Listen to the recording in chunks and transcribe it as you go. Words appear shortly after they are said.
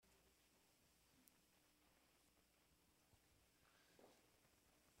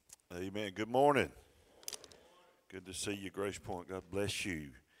Amen. Good morning. Good to see you, GracePoint. God bless you.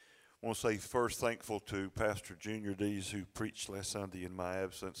 I want to say first thankful to Pastor Junior Dees, who preached last Sunday in my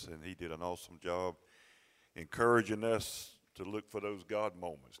absence, and he did an awesome job encouraging us to look for those God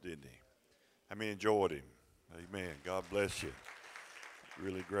moments, didn't he? I mean, enjoyed him. Amen. God bless you.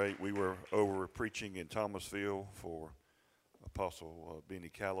 Really great. We were over preaching in Thomasville for Apostle Benny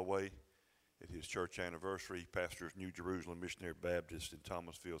Calloway at his church anniversary. He pastors New Jerusalem Missionary Baptist in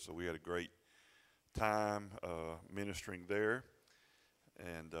Thomasville, so we had a great time ministering there.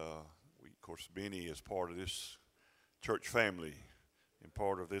 And of course, Benny is part of this church family and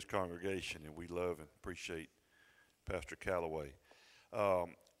part of this congregation, and we love and appreciate Pastor Calloway.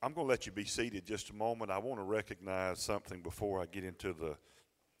 I'm going to let you be seated just a moment. I want to recognize something before I get into the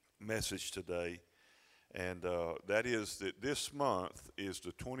message today, and that is that this month is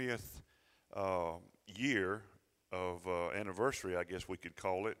the 20th year of anniversary, I guess we could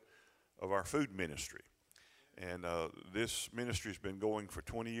call it, of our food ministry. And this ministry has been going for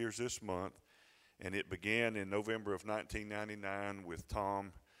 20 years this month, and it began in November of 1999 with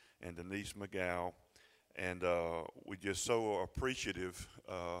Tom and Denise McGow, and we're just so appreciative,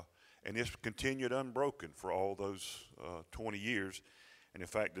 and it's continued unbroken for all those 20 years. And in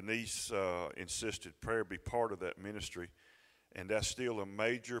fact, Denise insisted prayer be part of that ministry, and that's still a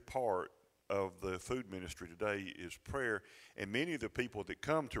major part of the food ministry today is prayer. And many of the people that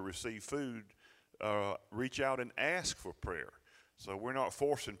come to receive food reach out and ask for prayer. So we're not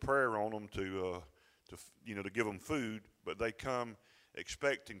forcing prayer on them to give them food, but they come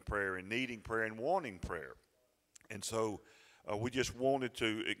expecting prayer and needing prayer and wanting prayer. And so we just wanted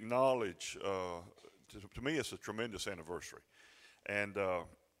to acknowledge, to me it's a tremendous anniversary. And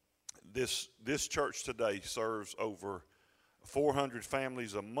this church today serves over 400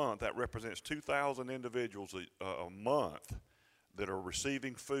 families a month. That represents 2,000 individuals a month that are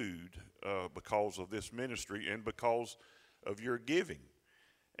receiving food because of this ministry and because of your giving.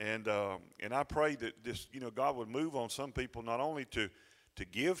 And I pray that this, God would move on some people not only to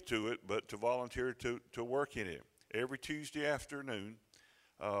give to it, but to volunteer to work in it. Every Tuesday afternoon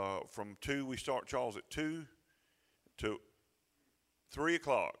from 2, we start, Charles, at 2 to 3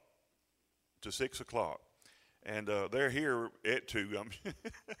 o'clock to 6 o'clock. And they're here at 2,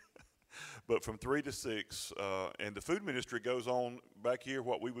 but from 3 to 6. And the food ministry goes on back here,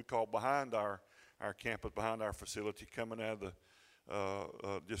 what we would call behind our campus, behind our facility, coming out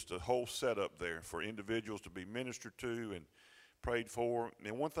of just a whole setup there for individuals to be ministered to and prayed for.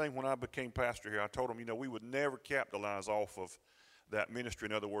 And one thing, when I became pastor here, I told them, we would never capitalize off of that ministry.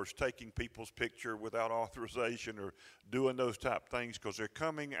 In other words, taking people's picture without authorization or doing those type things, because they're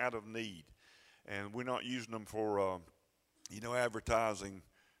coming out of need. And we're not using them for, advertising,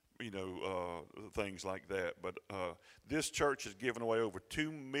 things like that. But this church has given away over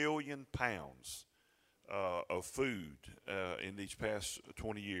 2 million pounds of food in these past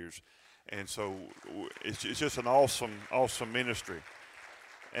 20 years. And so it's just an awesome ministry.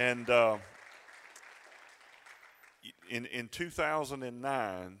 And in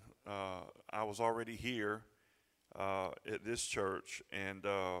 2009, I was already here at this church, and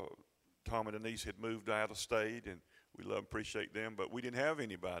Tom and Denise had moved out of state, and we love and appreciate them, but we didn't have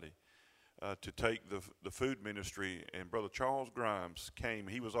anybody to take the food ministry, and Brother Charles Grimes came.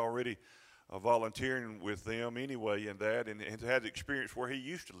 He was already volunteering with them anyway in that, and had experience where he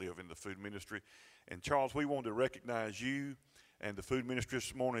used to live in the food ministry. And Charles, we wanted to recognize you and the food ministry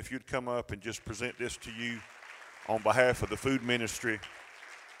this morning. If you'd come up and just present this to you on behalf of the food ministry.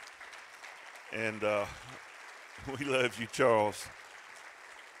 And we love you, Charles.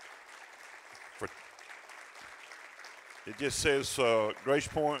 It just says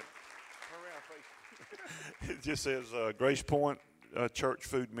GracePoint. It just says GracePoint Church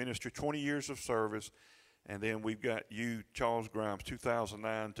Food Ministry, 20 years of service. And then we've got you, Charles Grimes,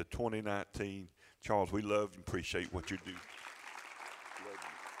 2009 to 2019. Charles, we love and appreciate what you do. Love you.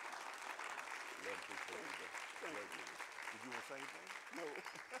 Love and appreciate you. Did you want to say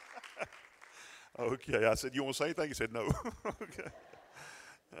anything? No. Okay, I said, you want to say anything? He said, no. Okay.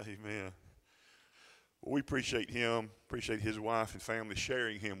 Amen. We appreciate him, appreciate his wife and family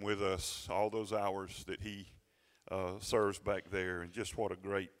sharing him with us all those hours that he serves back there, and just what a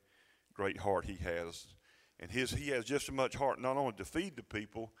great heart he has. And he has just as much heart not only to feed the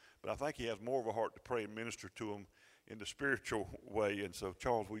people, but I think he has more of a heart to pray and minister to them in the spiritual way. And so,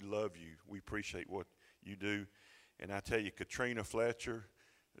 Charles, we love you. We appreciate what you do. And I tell you, Katrina Fletcher,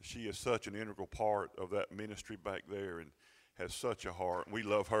 she is such an integral part of that ministry back there and has such a heart. We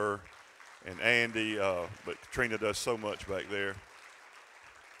love her. And Andy, but Katrina does so much back there.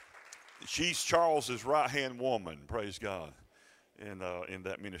 She's Charles's right-hand woman, praise God. in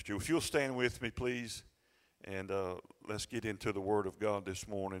that ministry. If you'll stand with me, please, and let's get into the Word of God this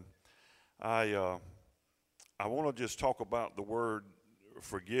morning. I want to just talk about the word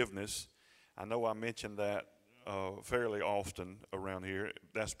forgiveness. I know I mention that fairly often around here.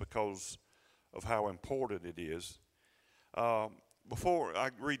 That's because of how important it is. Before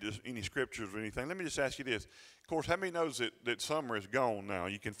I read any scriptures or anything, let me just ask you this. Of course, how many knows that summer is gone now?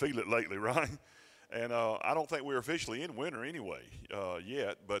 You can feel it lately, right? And I don't think we're officially in winter anyway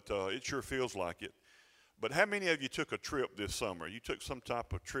yet, but it sure feels like it. But how many of you took a trip this summer? You took some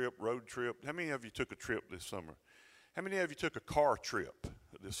type of trip, road trip. How many of you took a trip this summer? How many of you took a car trip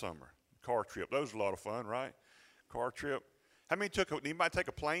this summer? Car trip. Those are a lot of fun, right? Car trip. How many anybody take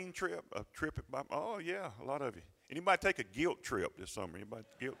a plane trip? A trip? Oh, yeah, a lot of you. Anybody take a guilt trip this summer? Anybody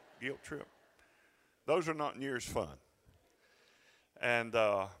guilt trip? Those are not near as fun. And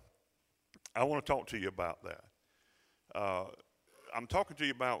I want to talk to you about that. I'm talking to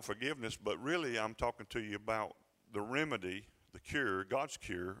you about forgiveness, but really I'm talking to you about the remedy, the cure, God's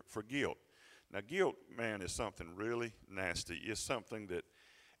cure for guilt. Now, guilt, man, is something really nasty. It's something that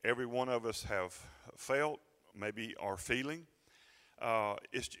every one of us have felt, maybe are feeling.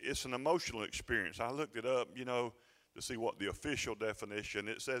 It's an emotional experience. I looked it up, to see what the official definition.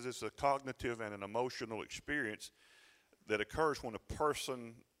 It says it's a cognitive and an emotional experience that occurs when a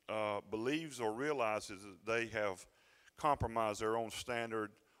person believes or realizes that they have compromised their own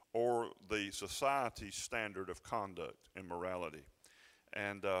standard or the society's standard of conduct and morality.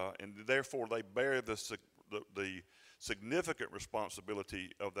 And therefore they bear the significant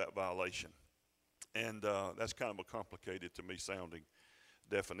responsibility of that violation. And that's kind of a complicated to me sounding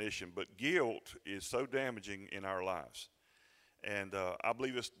definition, but guilt is so damaging in our lives. And I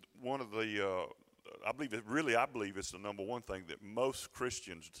believe it's one of the, I believe it's the number one thing that most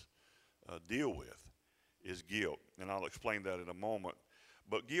Christians deal with is guilt. And I'll explain that in a moment.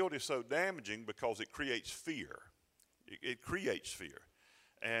 But guilt is so damaging because it creates fear. It creates fear.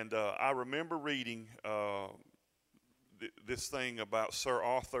 And I remember reading this thing about Sir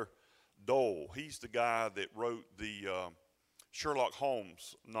Arthur Dole. He's the guy that wrote the Sherlock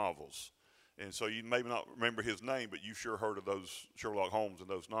Holmes novels. And so you may not remember his name, but you sure heard of those Sherlock Holmes and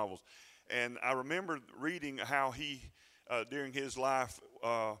those novels. And I remember reading how he, during his life,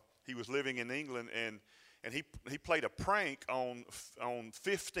 he was living in England, and he played a prank on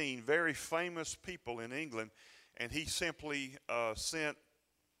 15 very famous people in England, and he simply sent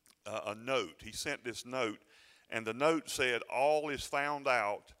a note. He sent this note, and the note said, "All is found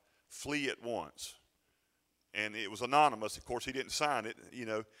out, flee at once." And it was anonymous. Of course, he didn't sign it.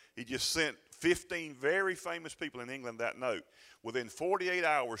 He just sent 15 very famous people in England that note. Within 48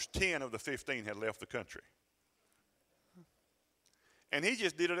 hours, 10 of the 15 had left the country. And he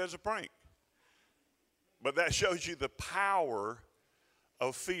just did it as a prank. But that shows you the power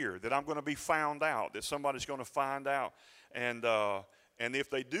of fear, that I'm going to be found out, that somebody's going to find out. And if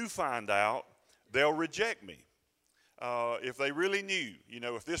they do find out, they'll reject me. If they really knew,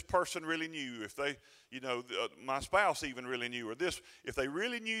 if this person really knew, if they, my spouse even really knew, or if they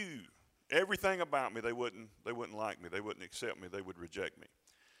really knew everything about me, they wouldn't like me, they wouldn't accept me, they would reject me.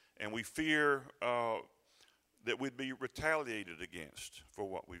 And we fear that we'd be retaliated against for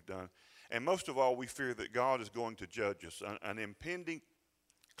what we've done. And most of all, we fear that God is going to judge us. An impending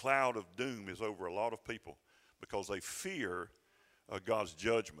cloud of doom is over a lot of people because they fear God's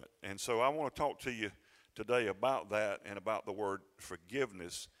judgment. And so I want to talk to you today about that and about the word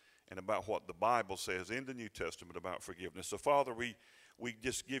forgiveness and about what the Bible says in the New Testament about forgiveness. So, Father, we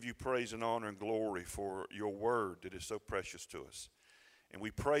just give you praise and honor and glory for your word that is so precious to us. And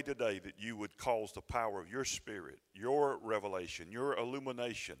we pray today that you would cause the power of your Spirit, your revelation, your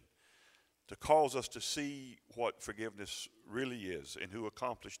illumination to cause us to see what forgiveness really is and who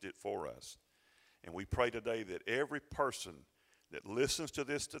accomplished it for us. And we pray today that every person that listens to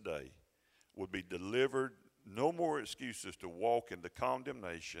this today would be delivered, no more excuses to walk in the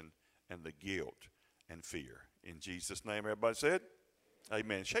condemnation and the guilt and fear. In Jesus' name, everybody said,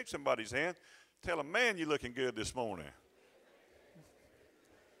 amen. Shake somebody's hand. Tell them, man, you're looking good this morning.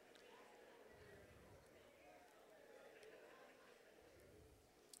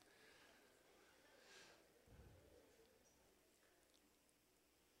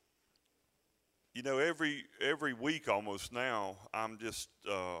 Every week almost now, I'm just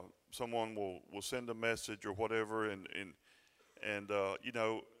someone will send a message or whatever, and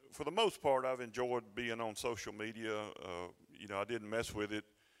for the most part, I've enjoyed being on social media. I didn't mess with it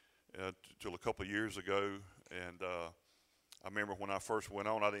till a couple of years ago, and I remember when I first went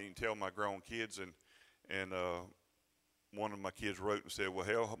on, I didn't even tell my grown kids, and one of my kids wrote and said, "Well,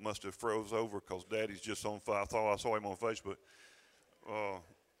 hell must have froze over because Daddy's just on fire." I saw him on Facebook. Uh,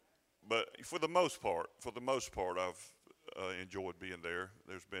 but for the most part, I've enjoyed being there.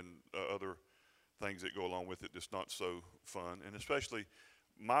 There's been other things that go along with it that's not so fun, and especially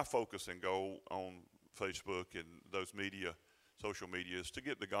my focus and goal on Facebook and those social media, is to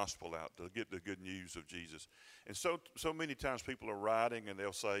get the gospel out, to get the good news of Jesus. And so many times people are writing and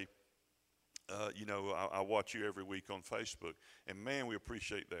they'll say, I watch you every week on Facebook, and man, we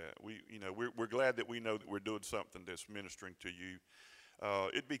appreciate that. We're glad that we know that we're doing something that's ministering to you.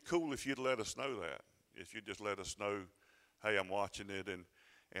 It'd be cool if you'd let us know that. If you'd just let us know, hey, I'm watching it,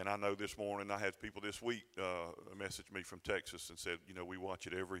 and I know this morning I had people this week message me from Texas and said, we watch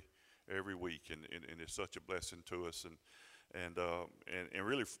it every week, and it's such a blessing to us, and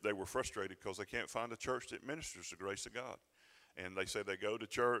really they were frustrated because they can't find a church that ministers the grace of God. And they said they go to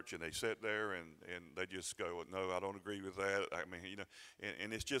church and they sit there and they just go, no, I don't agree with that. I mean,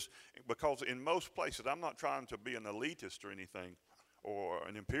 and it's just because in most places, I'm not trying to be an elitist or anything or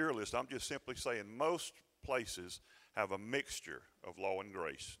an imperialist. I'm just simply saying most places have a mixture of law and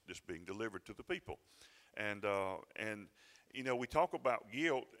grace just being delivered to the people. And we talk about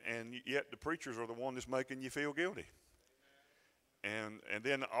guilt, and yet the preachers are the one that's making you feel guilty. And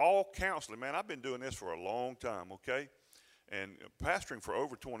then all counseling, man, I've been doing this for a long time, okay? And pastoring for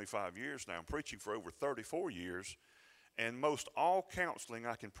over 25 years now, I'm preaching for over 34 years, and most all counseling,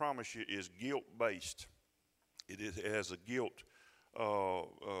 I can promise you, is guilt-based. It has a guilt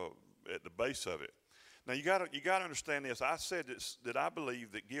at the base of it. Now, you got to understand this. I said that I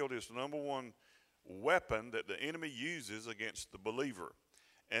believe that guilt is the number one weapon that the enemy uses against the believer.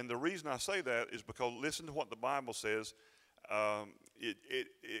 And the reason I say that is because listen to what the Bible says.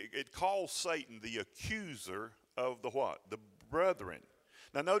 It calls Satan the accuser of the what? The brethren.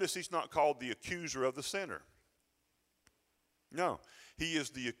 Now notice he's not called the accuser of the sinner. No, he is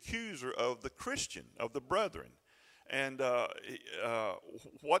the accuser of the Christian, of the brethren. And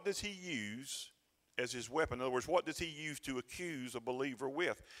what does he use as his weapon? In other words, what does he use to accuse a believer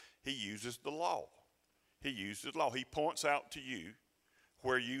with? He uses the law. He uses law. He points out to you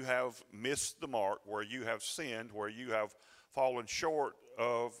where you have missed the mark, where you have sinned, where you have fallen short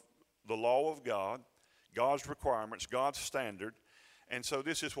of the law of God, God's requirements, God's standard. And so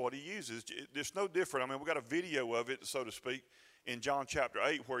this is what he uses. It's no different. I mean, we got a video of it, so to speak, in John chapter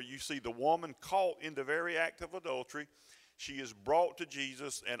 8, where you see the woman caught in the very act of adultery. She is brought to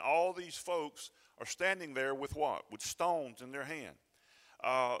Jesus, and all these folks are standing there with what? With stones in their hand.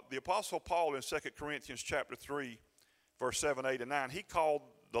 The Apostle Paul in 2 Corinthians chapter 3, verse 7, 8, and 9, he called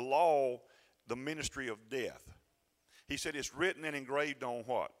the law the ministry of death. He said it's written and engraved on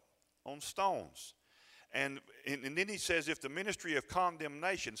what? On stones. And then he says if the ministry of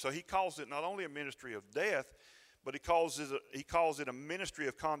condemnation, so he calls it not only a ministry of death, but he calls it a ministry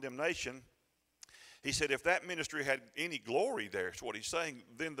of condemnation. He said if that ministry had any glory there, is what he's saying,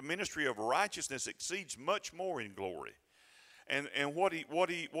 then the ministry of righteousness exceeds much more in glory. And what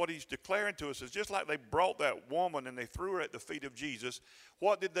he's declaring to us is just like they brought that woman and they threw her at the feet of Jesus,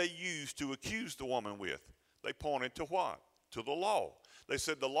 what did they use to accuse the woman with? They pointed to what? To the law. They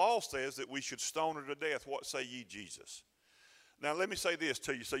said the law says that we should stone her to death. What say ye, Jesus? Now let me say this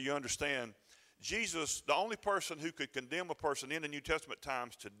to you so you understand. Jesus, the only person who could condemn a person in the New Testament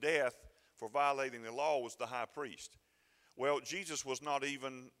times to death for violating the law was the high priest. Well, Jesus was not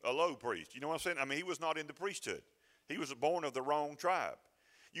even a low priest. You know what I'm saying? I mean, he was not in the priesthood. He was born of the wrong tribe.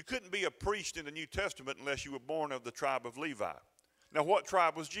 You couldn't be a priest in the New Testament unless you were born of the tribe of Levi. Now, what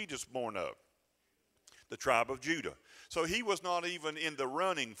tribe was Jesus born of? The tribe of Judah. So he was not even in the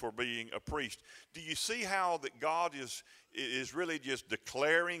running for being a priest. Do you see how that God is really just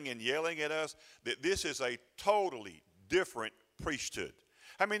declaring and yelling at us that this is a totally different priesthood?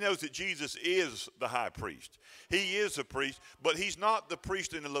 How many knows that Jesus is the high priest? He is a priest, but he's not the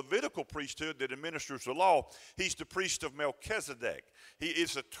priest in the Levitical priesthood that administers the law. He's the priest of Melchizedek.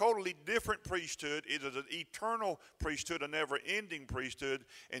 It's a totally different priesthood. It is an eternal priesthood, a never-ending priesthood,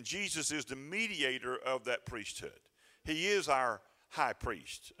 and Jesus is the mediator of that priesthood. He is our high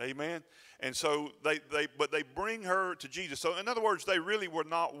priest. Amen? And so they bring her to Jesus. So in other words, they really were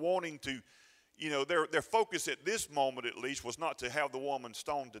not wanting to, their focus at this moment at least was not to have the woman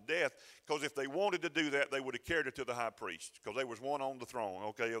stoned to death, because if they wanted to do that, they would have carried her to the high priest, because there was one on the throne,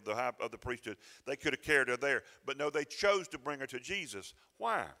 okay, of the priesthood. They could have carried her there. But no, they chose to bring her to Jesus.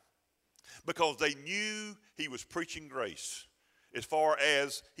 Why? Because they knew he was preaching grace. As far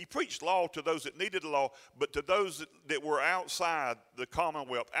as he preached law to those that needed the law, but to those that were outside the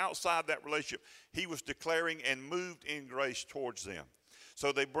commonwealth, outside that relationship, he was declaring and moved in grace towards them.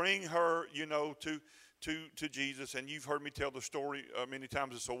 So they bring her, to Jesus, and you've heard me tell the story many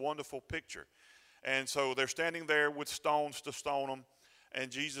times. It's a wonderful picture. And so they're standing there with stones to stone them. And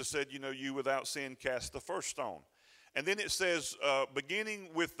Jesus said, you without sin cast the first stone. And then it says, beginning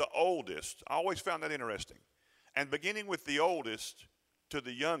with the oldest. I always found that interesting. And beginning with the oldest to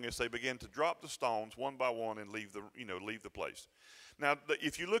the youngest, they began to drop the stones one by one and leave the place. Now,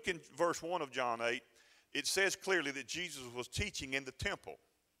 if you look in verse 1 of John 8, it says clearly that Jesus was teaching in the temple.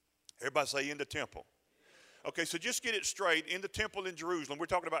 Everybody say in the temple. Okay, so just get it straight. In the temple in Jerusalem, we're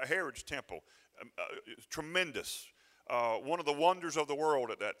talking about Herod's temple. Tremendous. One of the wonders of the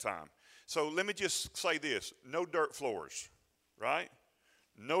world at that time. So let me just say this. No dirt floors, right?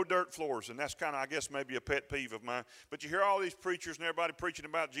 No dirt floors. And that's kind of, I guess, maybe a pet peeve of mine. But you hear all these preachers and everybody preaching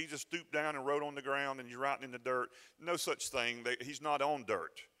about Jesus stooped down and wrote on the ground and he's writing in the dirt. No such thing. He's not on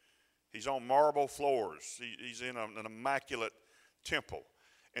dirt. He's on marble floors. He's in an immaculate temple.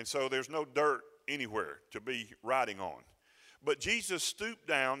 And so there's no dirt anywhere to be writing on. But Jesus stooped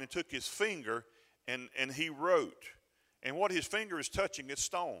down and took his finger and he wrote. And what his finger is touching is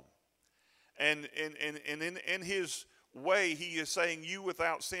stone. And in his way, he is saying, you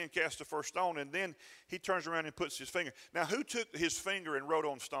without sin cast the first stone. And then he turns around and puts his finger. Now, who took his finger and wrote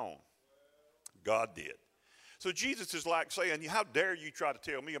on stone? God did. So Jesus is like saying, how dare you try to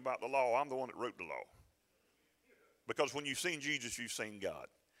tell me about the law? I'm the one that wrote the law. Because when you've seen Jesus, you've seen God.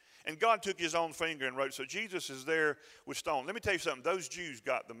 And God took his own finger and wrote. So Jesus is there with stone. Let me tell you something. Those Jews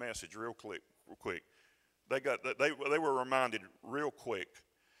got the message real quick. They were reminded real quick.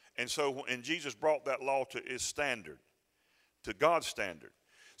 And Jesus brought that law to his standard, to God's standard.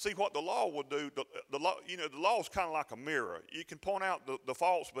 See, what the law will do, the law is kind of like a mirror. You can point out the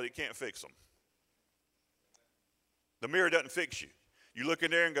faults, but it can't fix them. The mirror doesn't fix you. You look in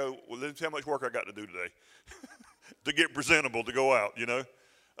there and go, well, let's see how much work I got to do today to get presentable to go out,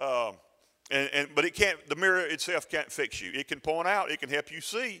 But it can't. The mirror itself can't fix you. It can point out. It can help you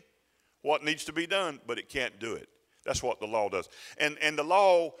see what needs to be done, but it can't do it. That's what the law does. And the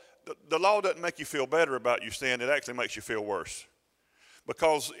law doesn't make you feel better about your sin. It actually makes you feel worse.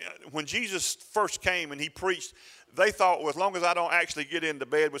 Because when Jesus first came and he preached, they thought, well, as long as I don't actually get into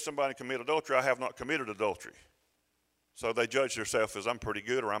bed with somebody and commit adultery, I have not committed adultery. So they judge themselves as I'm pretty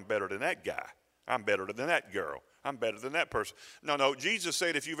good or I'm better than that guy. I'm better than that girl. I'm better than that person. No, Jesus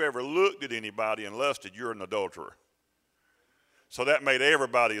said if you've ever looked at anybody and lusted, you're an adulterer. So that made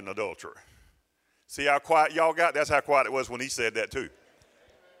everybody an adulterer. See how quiet y'all got? That's how quiet it was when he said that too.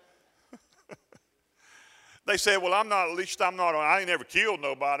 They said, well, I ain't never killed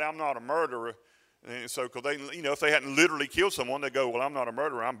nobody. I'm not a murderer. And so, because they, if they hadn't literally killed someone, they go, well, I'm not a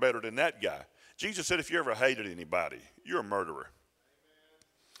murderer. I'm better than that guy. Jesus said, if you ever hated anybody, you're a murderer.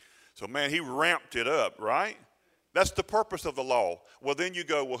 So, man, he ramped it up, right? That's the purpose of the law. Well, then you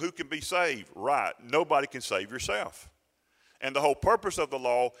go, well, who can be saved? Right. Nobody can save yourself. And the whole purpose of the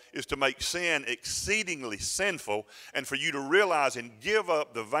law is to make sin exceedingly sinful and for you to realize and give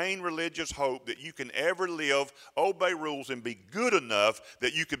up the vain religious hope that you can ever live, obey rules, and be good enough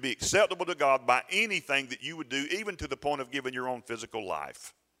that you could be acceptable to God by anything that you would do, even to the point of giving your own physical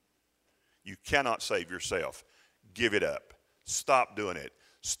life. You cannot save yourself. Give it up. Stop doing it.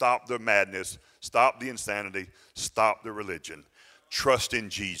 Stop the madness. Stop the insanity. Stop the religion. Trust in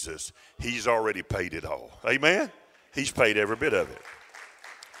Jesus. He's already paid it all. Amen? He's paid every bit of it.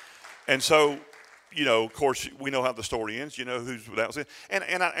 And so, of course, we know how the story ends, who's without sin.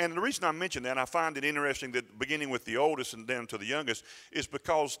 And the reason I mention that, I find it interesting that beginning with the oldest and down to the youngest, is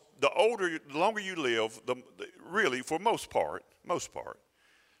because the longer you live, really, for most part,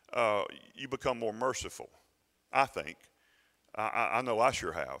 you become more merciful, I think. I know I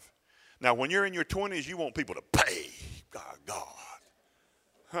sure have. Now, when you're in your 20s, you want people to pay. God.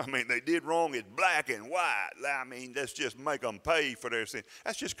 I mean, they did wrong. It's black and white. I mean, let's just make them pay for their sin.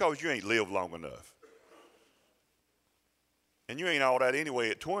 That's just because you ain't lived long enough. And you ain't all that anyway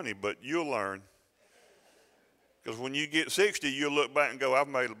at 20, but you'll learn. Because when you get 60, you'll look back and go, I've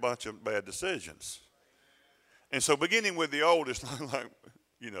made a bunch of bad decisions. And so beginning with the oldest, like,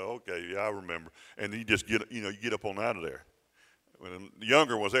 okay, yeah, I remember. And you just get, you get up on out of there. When the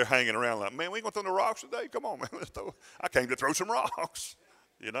younger ones, they're hanging around like, man, we ain't going to throw the rocks today? Come on, man. I came to throw some rocks.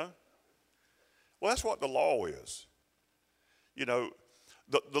 Well, that's what the law is. The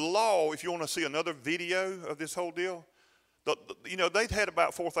law, if you want to see another video of this whole deal, they'd had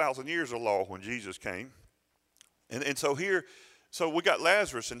about 4,000 years of law when Jesus came. And so we got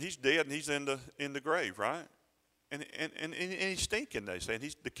Lazarus, and he's dead, and he's in the grave, right? And he's stinking, they say, and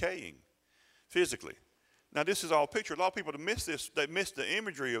he's decaying physically. Now, this is all picture. A lot of people miss this. They miss the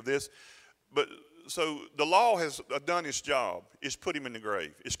imagery of this. But so the law has done its job. It's put him in the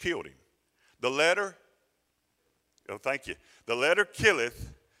grave. It's killed him. The letter, thank you. The letter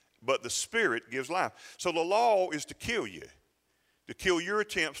killeth, but the Spirit gives life. So the law is to kill you, to kill your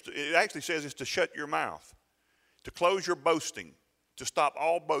attempts. It actually says it's to shut your mouth, to close your boasting, to stop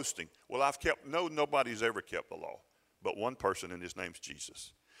all boasting. Well, nobody's ever kept the law, but one person, and his name's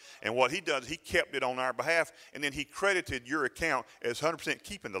Jesus. And what he does, he kept it on our behalf, and then he credited your account as 100%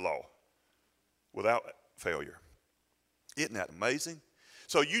 keeping the law without failure. Isn't that amazing?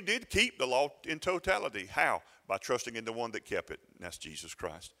 So you did keep the law in totality. How? By trusting in the one that kept it, and that's Jesus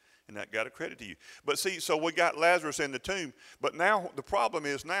Christ. And that got a credit to you. But see, so we got Lazarus in the tomb, but now the problem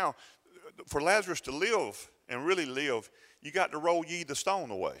is now, for Lazarus to live and really live, you got to roll ye the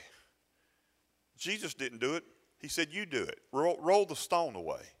stone away. Jesus didn't do it. He said, you do it. Roll the stone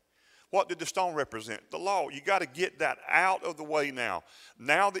away. What did the stone represent? The law. You got to get that out of the way now.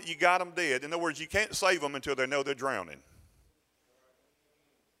 Now that you got them dead. In other words, you can't save them until they know they're drowning.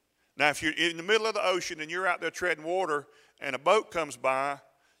 Now, if you're in the middle of the ocean and you're out there treading water and a boat comes by,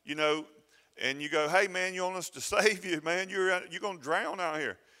 you know, and you go, hey, man, you want us to save you, man? You're going to drown out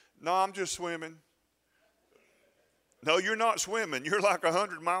here. No, I'm just swimming. No, you're not swimming. You're like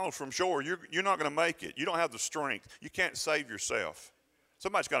 100 miles from shore. You're not going to make it. You don't have the strength. You can't save yourself.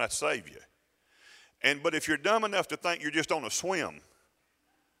 Somebody's got to save you. But if you're dumb enough to think you're just on a swim,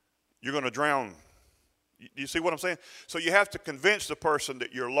 you're going to drown. You see what I'm saying? So you have to convince the person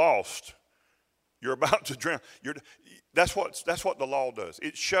that you're lost. You're about to drown. That's what the law does.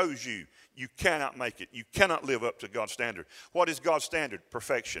 It shows you cannot make it. You cannot live up to God's standard. What is God's standard?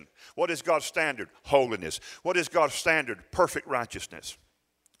 Perfection. What is God's standard? Holiness. What is God's standard? Perfect righteousness.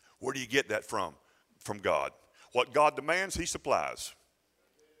 Where do you get that from? From God. What God demands, he supplies.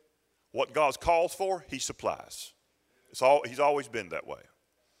 What God calls for, he supplies. He's always been that way.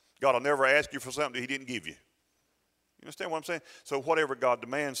 God will never ask you for something that he didn't give you. You understand what I'm saying? So whatever God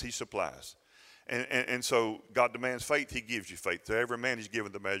demands, he supplies. And so God demands faith, he gives you faith. To every man he's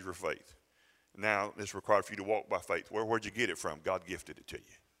given the measure of faith. Now it's required for you to walk by faith. Where'd you get it from? God gifted it to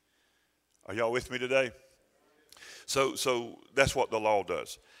you. Are y'all with me today? So that's what the law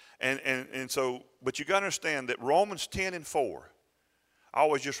does. And so, but you got to understand that Romans 10:4. I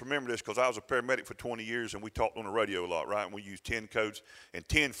always just remember this because I was a paramedic for 20 years and we talked on the radio a lot, right? And we used 10 codes. And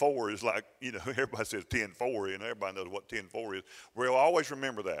 10:4 is like, you know, everybody says 10:4 and everybody knows what 10:4 is. Well, I always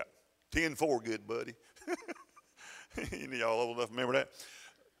remember that. 10:4, good buddy. Y'all old enough to remember that?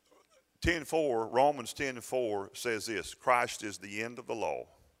 10:4, Romans 10:4 says this: Christ is the end of the law.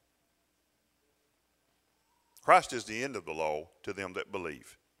 Christ is the end of the law to them that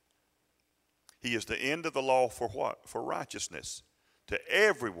believe. He is the end of the law for what? For righteousness. To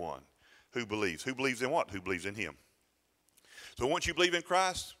everyone who believes. Who believes in what? Who believes in him. So once you believe in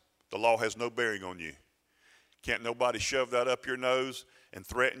Christ, the law has no bearing on you. Can't nobody shove that up your nose and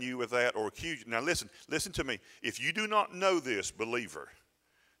threaten you with that or accuse you. Now listen to me. If you do not know this, believer,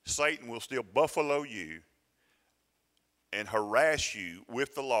 Satan will still buffalo you and harass you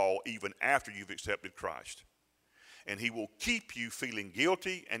with the law even after you've accepted Christ. And he will keep you feeling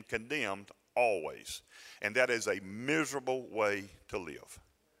guilty and condemned always. And that is a miserable way to live.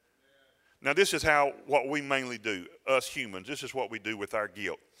 Now this is what we mainly do, us humans. This is what we do with our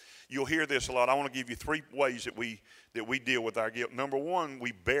guilt. You'll hear this a lot. I want to give you 3 ways that we deal with our guilt. Number 1,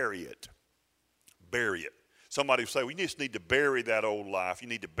 we bury it. Bury it. Somebody will say, well, you just need to bury that old life. You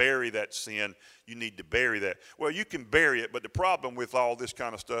need to bury that sin. You need to bury that. Well, you can bury it, but the problem with all this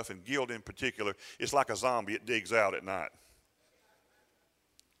kind of stuff, and guilt in particular, it's like a zombie. It digs out at night.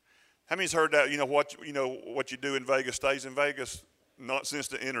 How many's heard that? What you do in Vegas stays in Vegas? Not since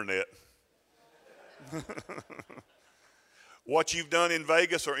the internet. What you've done in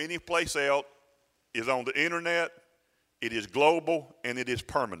Vegas or any place else is on the internet, it is global, and it is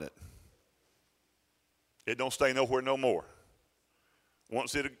permanent. It don't stay nowhere no more.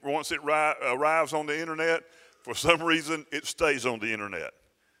 Once it arrives on the internet, for some reason, it stays on the internet.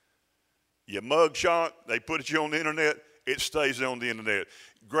 Your mug shot, they put you on the internet, it stays on the internet.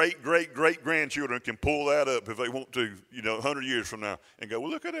 Great-great-great-grandchildren can pull that up if they want to, 100 years from now, and go, well,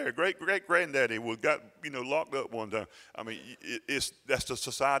 look at there, great-great-granddaddy got, locked up one time. I mean, that's the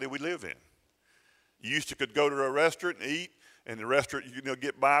society we live in. You used to could go to a restaurant and eat, and the restaurant,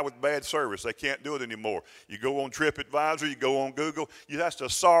 get by with bad service. They can't do it anymore. You go on TripAdvisor, you go on Google. That's the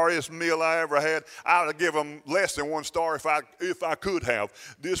sorriest meal I ever had. I would give them less than 1 star if I could have.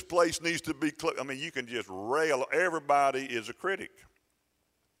 This place needs to be closed. I mean, you can just rail. Everybody is a critic.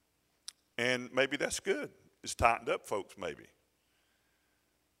 And maybe that's good. It's tightened up folks, maybe.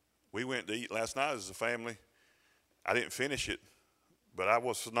 We went to eat last night as a family. I didn't finish it, but I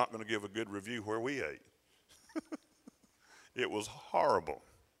was not going to give a good review where we ate. It was horrible.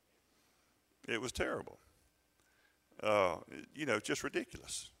 It was terrible. It's just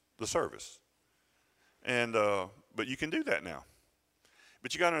ridiculous. the service. And but you can do that now.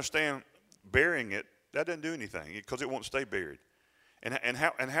 But you got to understand, burying it, that doesn't do anything because it won't stay buried. And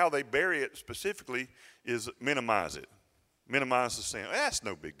how they bury it specifically is minimize it. Minimize the sin. That's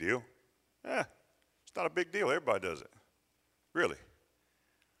no big deal. It's not a big deal. Everybody does it. Really.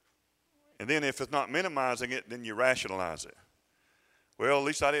 And then if it's not minimizing it, then you rationalize it. Well, at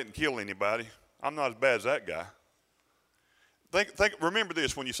least I didn't kill anybody. I'm not as bad as that guy. Remember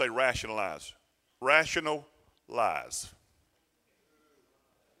this when you say rationalize. Rational lies.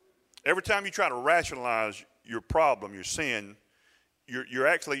 Every time you try to rationalize your problem, your sin, you're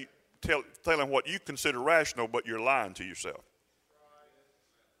actually telling what you consider rational, but you're lying to yourself.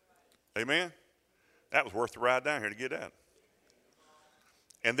 Amen? That was worth the ride down here to get that.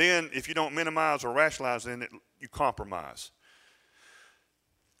 And then if you don't minimize or rationalize, then you compromise.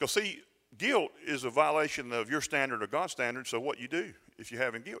 Because see, guilt is a violation of your standard or God's standard, so what you do if you're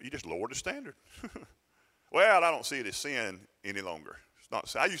having guilt, you just lower the standard. Well, I don't see it as sin any longer. It's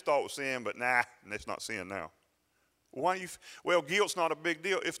not. I used to thought it was sin, but nah, it's not sin now. Well, guilt's not a big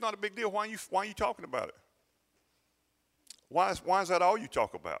deal. If it's not a big deal, why are you talking about it? Why is that all you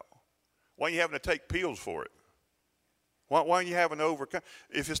talk about? Why are you having to take pills for it? Why are you having to overcome?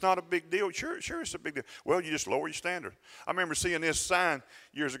 If it's not a big deal, sure it's a big deal. Well, you just lower your standard. I remember seeing this sign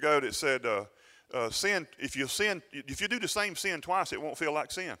years ago that said, sin, if you do the same sin twice, it won't feel like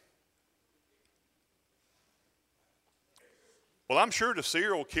sin. Well, I'm sure the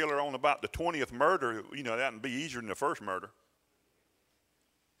serial killer on about the 20th murder, that would be easier than the first murder.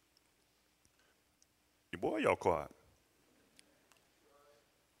 Boy, y'all quiet.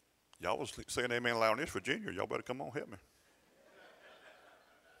 Y'all was saying amen loud in this, Virginia. Y'all better come on, help me.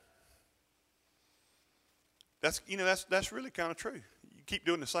 That's really kind of true. You keep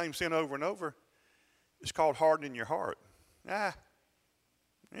doing the same sin over and over. It's called hardening your heart.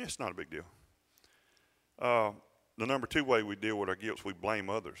 It's not a big deal. The number 2 way we deal with our guilt is we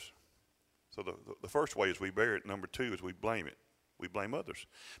blame others. So the first way is we bear it. Number 2 is we blame it. We blame others.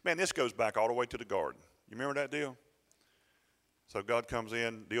 Man, this goes back all the way to the garden. You remember that deal? So God comes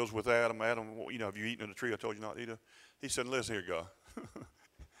in, deals with Adam. Adam, have you eaten of the tree I told you not to eat of? He said, listen here, God.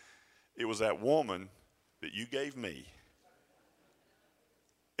 It was that woman that you gave me.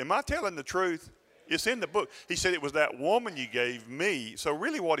 Am I telling the truth? It's in the book. He said it was that woman you gave me. So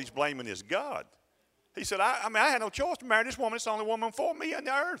really what he's blaming is God. He said, I had no choice to marry this woman. It's the only woman for me on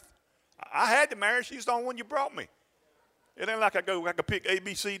the earth. I had to marry her. She's the only one you brought me. It ain't like I could pick A,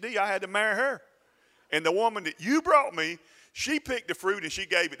 B, C, D. I had to marry her. And the woman that you brought me, she picked the fruit and she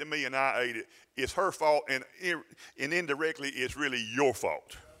gave it to me and I ate it. It's her fault, and indirectly it's really your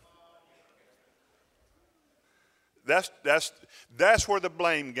fault. That's where the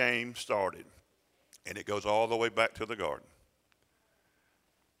blame game started. And it goes all the way back to the garden.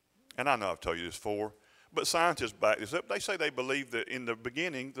 And I know I've told you this before, but scientists back this up. They say they believe that in the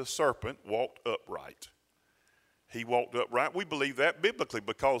beginning the serpent walked upright. He walked upright. We believe that biblically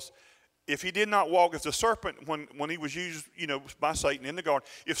because if he did not walk, if the serpent, when he was used, by Satan in the garden,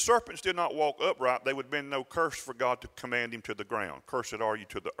 if serpents did not walk upright, there would have been no curse for God to command him to the ground. Cursed are you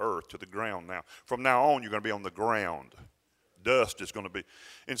to the earth, to the ground now. From now on, you're going to be on the ground. Dust is going to be.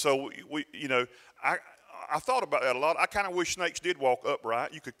 And so, I thought about that a lot. I kind of wish snakes did walk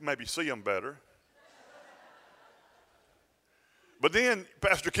upright. You could maybe see them better. But then,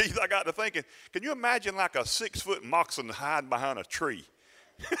 Pastor Keith, I got to thinking, can you imagine like a 6-foot moccasin hiding behind a tree?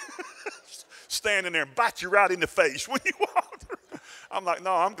 Standing there and bite you right in the face when you walk through. I'm like,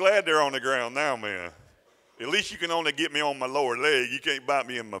 no, I'm glad they're on the ground now, man. At least you can only get me on my lower leg. You can't bite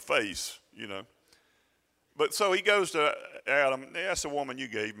me in my face, But so he goes to Adam, that's the woman you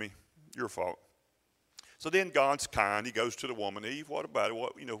gave me, your fault. So then God's kind. He goes to the woman, Eve, what about it?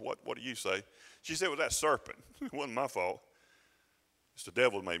 What do you say? She said, well, that serpent. It wasn't my fault. It's the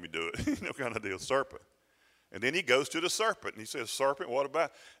devil that made me do it. Kind of deal, serpent. And then he goes to the serpent, and he says, serpent, what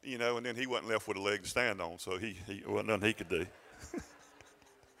about, and then he wasn't left with a leg to stand on, so he wasn't nothing he could do.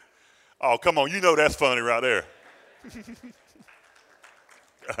 Oh, come on, that's funny right there.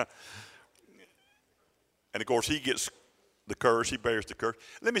 And, of course, he gets the curse. He bears the curse.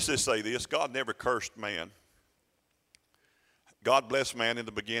 Let me just say this. God never cursed man. God blessed man in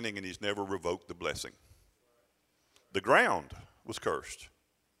the beginning, and he's never revoked the blessing. The ground was cursed.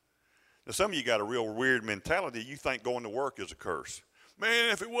 Now, some of you got a real weird mentality. You think going to work is a curse. Man,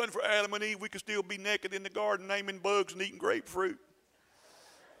 if it wasn't for Adam and Eve, we could still be naked in the garden, naming bugs and eating grapefruit.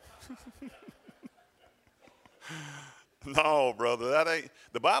 No, brother, that ain't.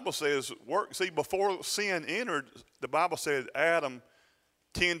 The Bible says work. See, before sin entered, the Bible said Adam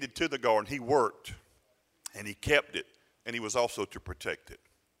tended to the garden. He worked, and he kept it, and he was also to protect it.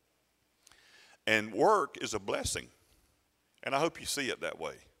 And work is a blessing. And I hope you see it that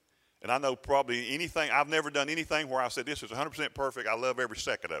way. And I know probably I've never done anything where I said this is 100% perfect. I love every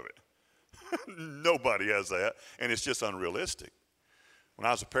second of it. Nobody has that. And it's just unrealistic. When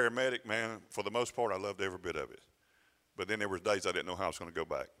I was a paramedic, man, for the most part, I loved every bit of it. But then there were days I didn't know how I was going to go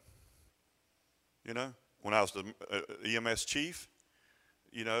back. You know, when I was the EMS chief,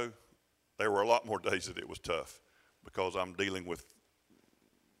 you know, there were a lot more days that it was tough because I'm dealing with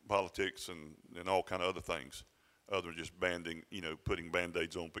politics and all kind of other things other than just putting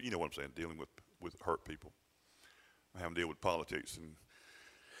Band-Aids on. But you know what I'm saying, dealing with hurt people. I having to deal with politics and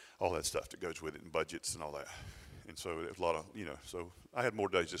all that stuff that goes with it and budgets and all that. And so there's a lot of, so I had more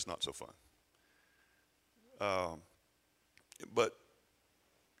days just not so fun. But,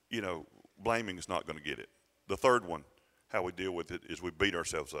 blaming is not going to get it. The third one, how we deal with it, is we beat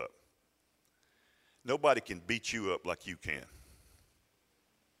ourselves up. Nobody can beat you up like you can.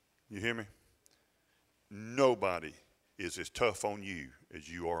 You hear me? Nobody is as tough on you as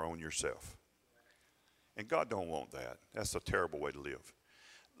you are on yourself. And God don't want that. That's a terrible way to live.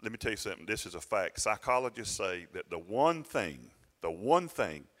 Let me tell you something. This is a fact. Psychologists say that the one thing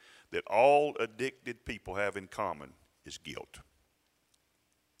that all addicted people have in common is guilt.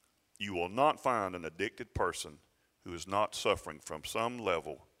 You will not find an addicted person who is not suffering from some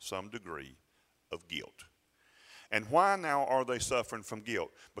level, some degree of guilt. And why now are they suffering from guilt?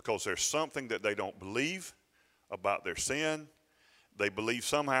 Because there's something that they don't believe about their sin. They believe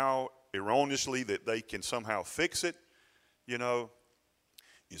somehow, erroneously, that they can somehow fix it, And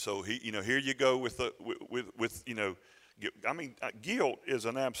so here you go with guilt is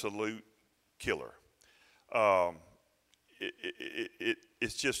an absolute killer.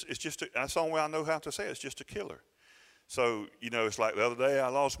 It's just that's the only way I know how to say it. It's just a killer. So it's like the other day I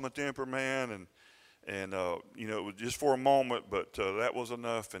lost my temper, man, and it was just for a moment, but that was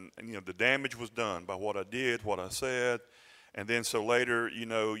enough, and the damage was done by what I did, what I said, and then so later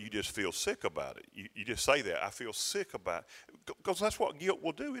you just feel sick about it. You just say that I feel sick about it because that's what guilt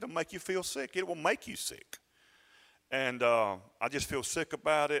will do. It'll make you feel sick. It will make you sick, and I just feel sick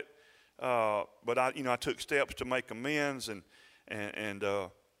about it. But I took steps to make amends,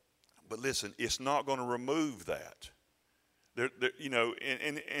 but listen, it's not going to remove that.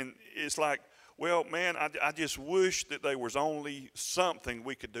 And it's like, well, man, I just wish that there was only something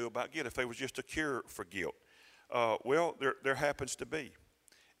we could do about guilt. If there was just a cure for guilt, well, there happens to be,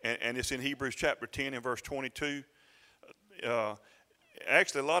 and it's in Hebrews chapter 10 and verse 22.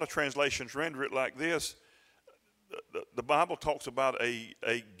 Actually, a lot of translations render it like this. The Bible talks about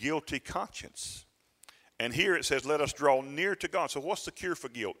a guilty conscience. And here it says, let us draw near to God. So what's the cure for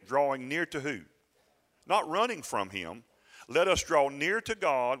guilt? Drawing near to who? Not running from him. Let us draw near to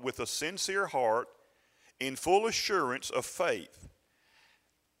God with a sincere heart in full assurance of faith.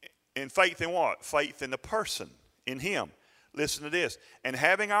 And faith in what? Faith in the person, in him. Listen to this. And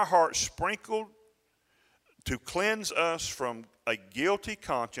having our hearts sprinkled to cleanse us from a guilty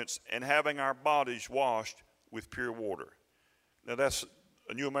conscience and having our bodies washed with pure water. Now that's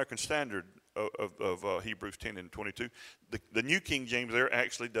a New American Standard of Hebrews 10 and 22. The New King James there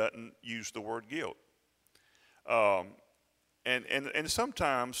actually doesn't use the word guilt. And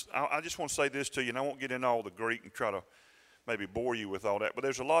sometimes, I just want to say this to you, and I won't get into all the Greek and try to maybe bore you with all that, but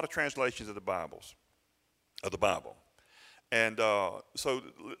there's a lot of translations of the Bible. And so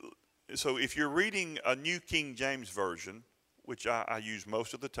if you're reading a New King James Version, which I use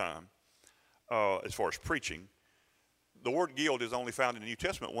most of the time, as far as preaching, the word guilt is only found in the New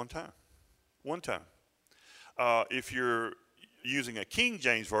Testament one time. If you're using a King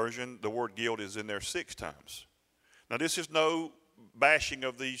James Version, the word guilt is in there 6 times. Now, this is no bashing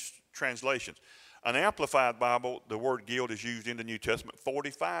of these translations. An Amplified Bible, the word guilt is used in the New Testament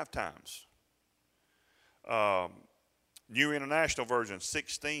 45 times. New International Version,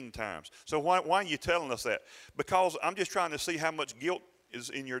 16 times. So why are you telling us that? Because I'm just trying to see how much guilt is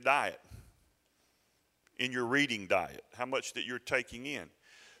in your diet, in your reading diet, how much that you're taking in.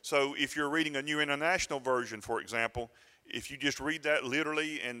 So if you're reading a New International Version, for example, if you just read that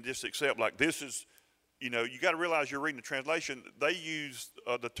literally and just accept like this is, you got to realize you're reading the translation. They use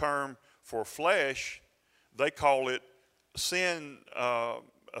the term for flesh. They call it sin, a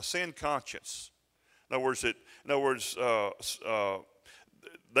sin conscience. In other words,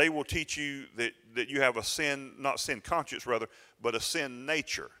 they will teach you that you have a sin, not sin conscience rather, but a sin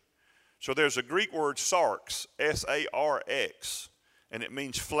nature. So there's a Greek word sarx, S-A-R-X, and it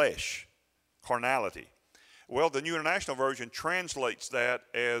means flesh, carnality. Well, the New International Version translates that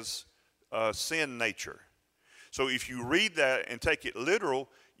as sin nature. So if you read that and take it literal,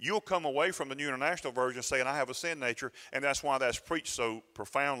 you'll come away from the New International Version saying, I have a sin nature, and that's why that's preached so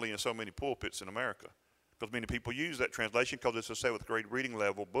profoundly in so many pulpits in America. Because many people use that translation because it's a 7th grade reading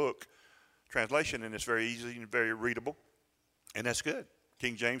level book translation, and it's very easy and very readable, and that's good.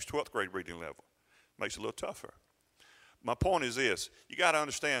 King James 12th grade reading level makes it a little tougher. My point is this: you got to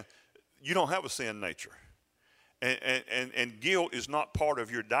understand, you don't have a sin nature, and guilt is not part of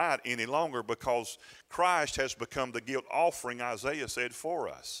your diet any longer, because Christ has become the guilt offering Isaiah said for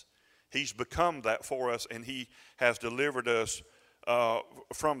us. He's become that for us, and he has delivered us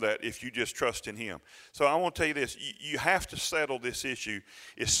from that if you just trust in him. So I want to tell you this: you have to settle this issue.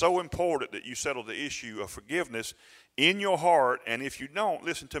 It's so important that you settle the issue of forgiveness in your heart, and if you don't,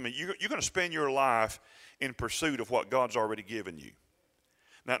 listen to me, you're going to spend your life in pursuit of what God's already given you.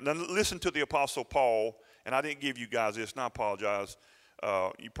 Now listen to the Apostle Paul, and I didn't give you guys this, and I apologize.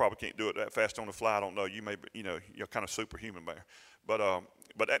 You probably can't do it that fast on the fly. I don't know. You may, you're kind of superhuman there. But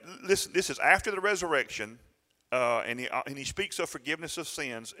listen, this is after the resurrection, and he speaks of forgiveness of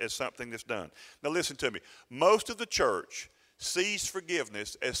sins as something that's done. Now listen to me. Most of the church sees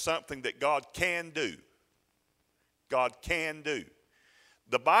forgiveness as something that God can do. God can do.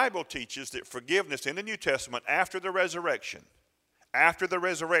 The Bible teaches that forgiveness in the New Testament after the resurrection. After the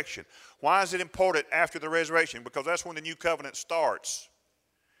resurrection. Why is it important after the resurrection? Because that's when the new covenant starts.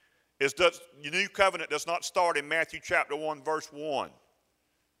 The new covenant does not start in Matthew chapter 1, verse 1.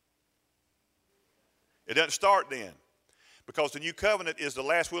 It doesn't start then. Because the new covenant is the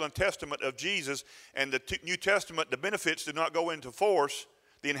last will and testament of Jesus, and the New Testament, the benefits do not go into force.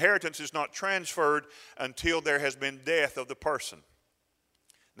 The inheritance is not transferred until there has been death of the person.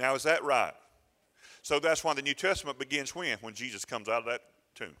 Now, is that right? So that's why the New Testament begins when? When Jesus comes out of that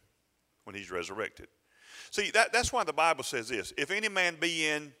tomb, when he's resurrected. See, that's why the Bible says this: if any man be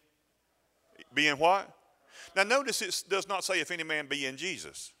in what? Now notice it does not say if any man be in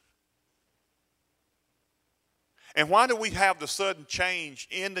Jesus. And why do we have the sudden change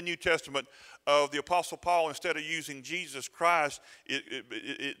in the New Testament of the Apostle Paul? Instead of using Jesus Christ,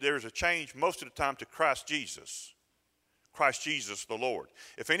 there's a change most of the time to Christ Jesus. Christ Jesus the Lord.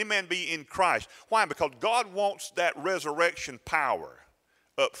 If any man be in Christ. Why? Because God wants that resurrection power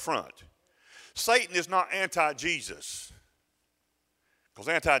up front. Satan is not anti-Jesus, because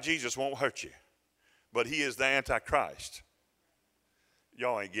anti-Jesus won't hurt you. But he is the anti-Christ.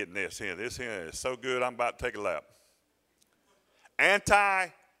 Y'all ain't getting this here. This here is so good, I'm about to take a lap.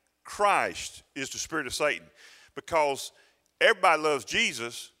 Anti-Christ is the spirit of Satan, because everybody loves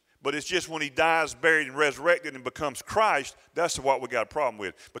Jesus, but it's just when he dies, buried, and resurrected and becomes Christ, that's what we got a problem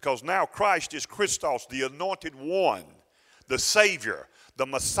with. Because now Christ is Christos, the anointed one, the Savior, the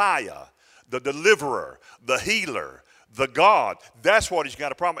Messiah, the deliverer, the healer, the God. That's what he's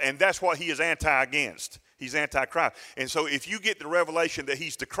got a problem, and that's what he is anti-against. He's anti-Christ. And so if you get the revelation that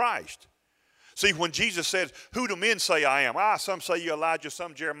he's the Christ, see, when Jesus said, who do men say I am? Some say you're Elijah,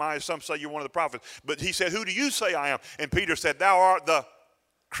 some Jeremiah, some say you're one of the prophets. But he said, who do you say I am? And Peter said, thou art the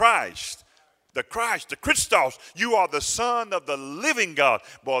Christ, the Christos. You are the Son of the living God.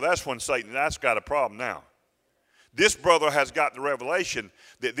 Boy, that's when Satan, that's got a problem now. This brother has got the revelation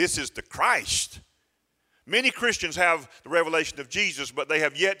that this is the Christ. Many Christians have the revelation of Jesus, but they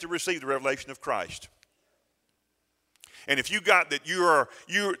have yet to receive the revelation of Christ. And if you got that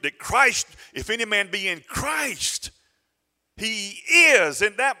that Christ, if any man be in Christ, he is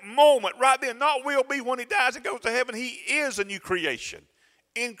in that moment right there, not will be when he dies and goes to heaven. He is a new creation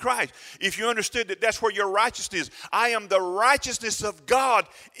in Christ. If you understood that that's where your righteousness is, I am the righteousness of God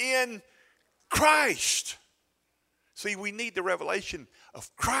in Christ. See, we need the revelation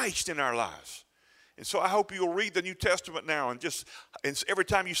of Christ in our lives. And so I hope you'll read the New Testament now, and every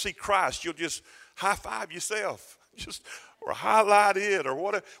time you see Christ, you'll just high five yourself. Or highlight it, or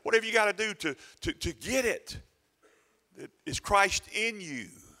whatever you got to do to get it. Is Christ in you,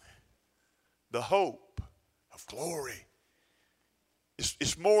 the hope of glory.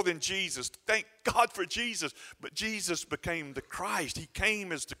 It's more than Jesus. Thank God for Jesus. But Jesus became the Christ. He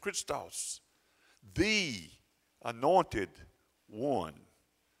came as the Christos, the anointed one,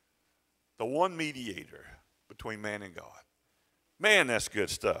 the one mediator between man and God. Man, that's good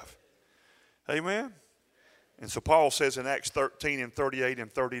stuff. Amen. And so Paul says in Acts 13 and 38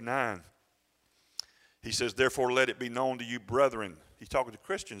 and 39, he says, therefore let it be known to you, brethren, he's talking to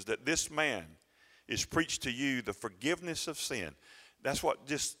Christians, that this man is preached to you the forgiveness of sin. That's what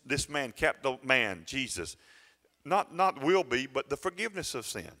this man, capital man, Jesus, not will be, but the forgiveness of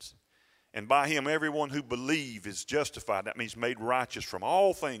sins. And by him everyone who believes is justified. That means made righteous from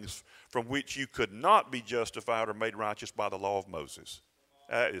all things from which you could not be justified or made righteous by the law of Moses.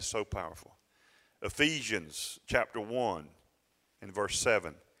 That is so powerful. Ephesians chapter 1 and verse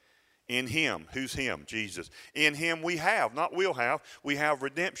 7. In him. Who's him? Jesus. In him we have, not will have, we have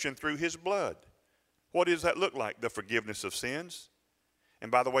redemption through his blood. What does that look like? The forgiveness of sins.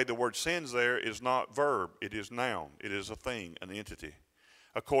 And by the way, the word sins there is not verb. It is noun. It is a thing, an entity.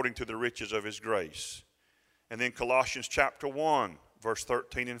 According to the riches of his grace. And then Colossians chapter 1, verse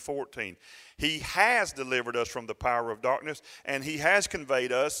 13 and 14. He has delivered us from the power of darkness, and he has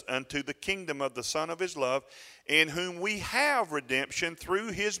conveyed us unto the kingdom of the Son of his love, in whom we have redemption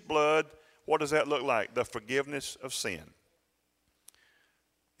through his blood. What does that look like? The forgiveness of sin.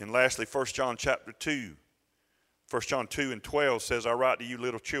 And lastly, 1 John chapter 2. 1 John 2 and 12 says, I write to you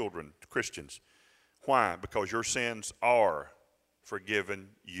little children, Christians. Why? Because your sins are forgiven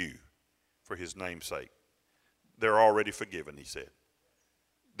you for his name's sake. They're already forgiven, he said.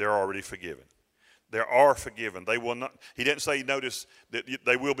 They're already forgiven. They are forgiven. They will not. He didn't say, notice, that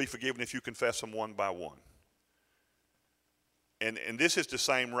they will be forgiven if you confess them one by one. And this is the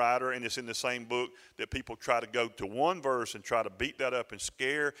same writer, and it's in the same book that people try to go to one verse and try to beat that up and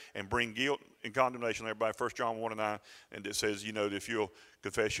scare and bring guilt and condemnation on everybody. 1 John 1 and 9, and it says, that if you'll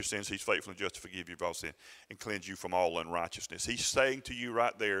confess your sins, he's faithful and just to forgive you of all sin and cleanse you from all unrighteousness. He's saying to you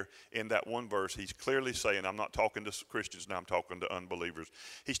right there in that one verse, he's clearly saying, I'm not talking to Christians now, I'm talking to unbelievers.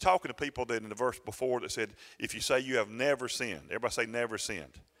 He's talking to people that in the verse before that said, if you say you have never sinned, everybody say never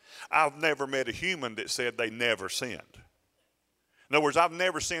sinned. I've never met a human that said they never sinned. In other words, I've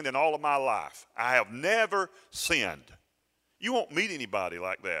never sinned in all of my life. I have never sinned. You won't meet anybody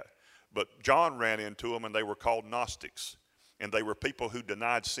like that. But John ran into them, and they were called Gnostics. And they were people who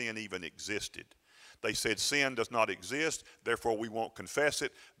denied sin even existed. They said sin does not exist, therefore we won't confess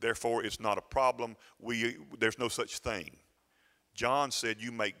it, therefore it's not a problem. There's no such thing. John said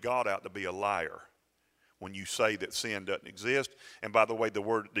you make God out to be a liar when you say that sin doesn't exist. And by the way,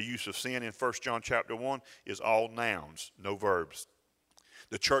 the use of sin in 1 John chapter 1 is all nouns, no verbs.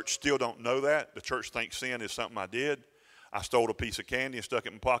 The church still don't know that. The church thinks sin is something I did. I stole a piece of candy and stuck it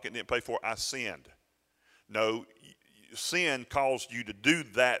in my pocket and didn't pay for it. I sinned. No, sin caused you to do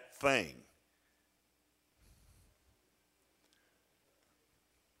that thing.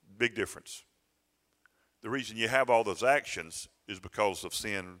 Big difference. The reason you have all those actions is because of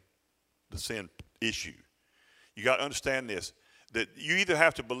sin, the sin issue. You got to understand this, that you either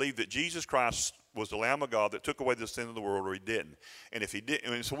have to believe that Jesus Christ was the Lamb of God that took away the sin of the world, or he didn't. And if he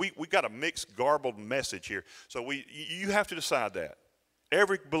didn't, so we got a mixed, garbled message here. So you have to decide that.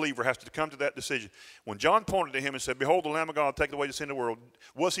 Every believer has to come to that decision. When John pointed to him and said, behold, the Lamb of God take away the sin of the world,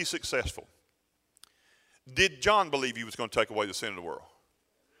 was he successful? Did John believe he was going to take away the sin of the world?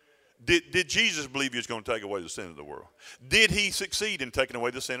 Did Jesus believe he was going to take away the sin of the world? Did he succeed in taking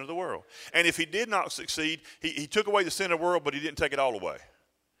away the sin of the world? And if he did not succeed, he took away the sin of the world, but he didn't take it all away.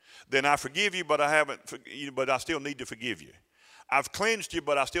 Then I forgive you, but I still need to forgive you. I've cleansed you,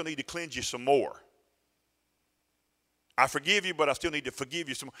 but I still need to cleanse you some more. I forgive you, but I still need to forgive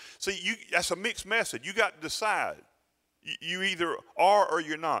you some more. See, that's a mixed message. You got to decide. You either are or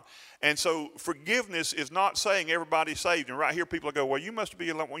you're not. And so forgiveness is not saying everybody's saved. And right here people go, well, you must be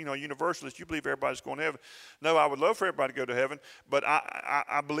a universalist. You believe everybody's going to heaven. No, I would love for everybody to go to heaven, but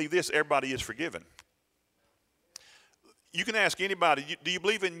I believe this, everybody is forgiven. You can ask anybody, do you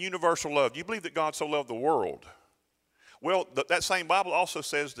believe in universal love? Do you believe that God so loved the world? Well, that same Bible also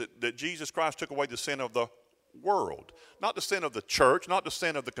says that Jesus Christ took away the sin of the world. Not the sin of the church, not the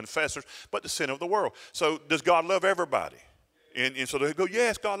sin of the confessors, but the sin of the world. So does God love everybody? And so they go,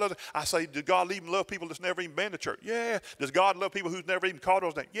 yes, God loves them. I say, does God even love people that's never even been to church? Yeah. Does God love people who's never even called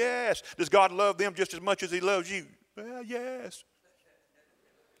those names? Yes. Does God love them just as much as he loves you? Well, yes.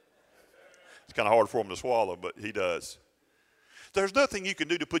 It's kind of hard for him to swallow, but he does. There's nothing you can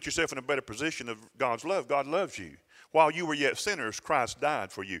do to put yourself in a better position of God's love. God loves you. While you were yet sinners, Christ died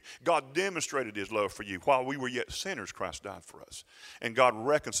for you. God demonstrated his love for you. While we were yet sinners, Christ died for us. And God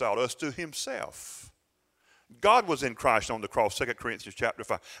reconciled us to himself. God was in Christ on the cross, 2 Corinthians chapter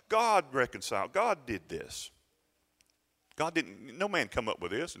 5. God reconciled. God did this. No man come up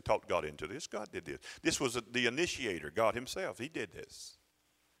with this and talked God into this. God did this. This was the initiator, God himself. He did this.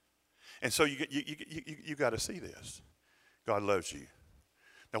 And so you got to see this. God loves you.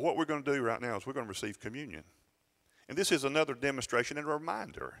 Now what we're going to do right now is we're going to receive communion. And this is another demonstration and a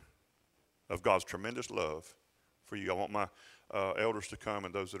reminder of God's tremendous love for you. I want my elders to come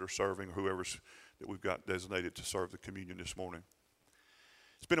and those that are serving, whoever's that we've got designated to serve the communion this morning.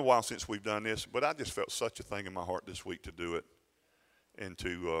 It's been a while since we've done this, but I just felt such a thing in my heart this week to do it. And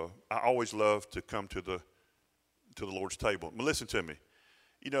I always love to come to the Lord's table. But listen to me.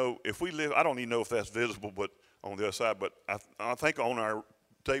 If we live, I don't even know if that's visible, but on the other side, but I think on our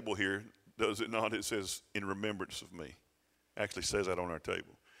table here, does it not? It says, in remembrance of me. Actually says that on our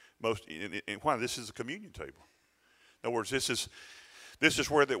table. And why? This is a communion table. In other words, this is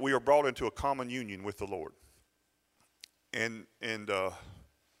where that we are brought into a common union with the Lord. And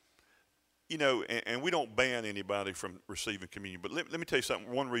we don't ban anybody from receiving communion. But let me tell you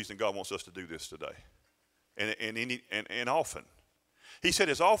something. One reason God wants us to do this today, and often, He said,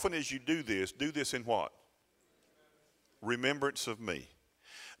 as often as you do this in what? Remembrance of me.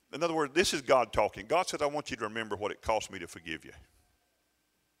 In other words, this is God talking. God said, I want you to remember what it cost me to forgive you.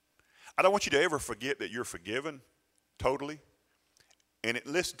 I don't want you to ever forget that you're forgiven totally. And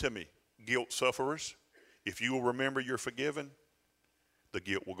listen to me, guilt sufferers, if you will remember you're forgiven, the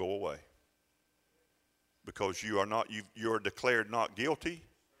guilt will go away. Because you are declared not guilty,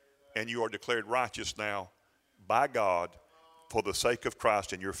 and you are declared righteous now by God for the sake of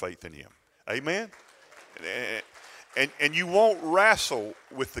Christ and your faith in Him. Amen? And you won't wrestle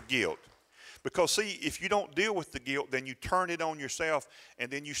with the guilt. Because, see, if you don't deal with the guilt, then you turn it on yourself, and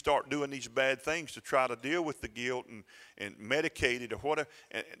then you start doing these bad things to try to deal with the guilt and medicate it or whatever.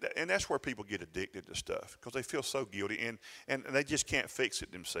 And that's where people get addicted to stuff, because they feel so guilty, and they just can't fix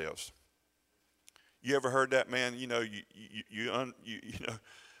it themselves. You ever heard that, man? You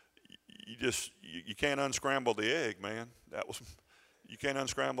can't unscramble the egg, man. You can't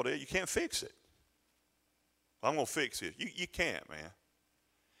unscramble the egg. You can't fix it. I'm going to fix it. You can't, man.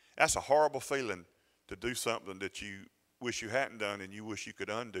 That's a horrible feeling, to do something that you wish you hadn't done and you wish you could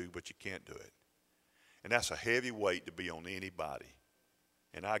undo, but you can't do it. And that's a heavy weight to be on anybody.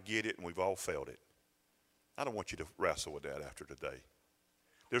 And I get it, and we've all felt it. I don't want you to wrestle with that after today.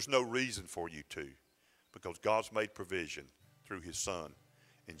 There's no reason for you to, because God's made provision through His Son,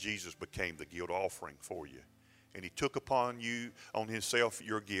 and Jesus became the guilt offering for you. And He took upon Himself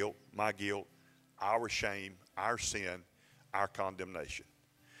your guilt, my guilt, our shame, our sin, our condemnation.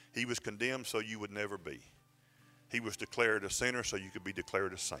 He was condemned so you would never be. He was declared a sinner so you could be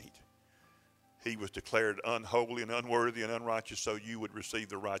declared a saint. He was declared unholy and unworthy and unrighteous so you would receive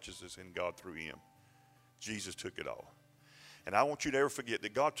the righteousness in God through Him. Jesus took it all. And I want you to never forget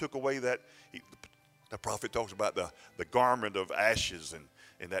that God took away that. The prophet talks about the garment of ashes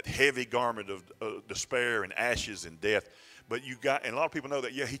and that heavy garment of despair and ashes and death. But and a lot of people know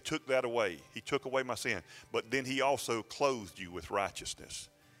that, yeah, He took that away. He took away my sin. But then He also clothed you with righteousness.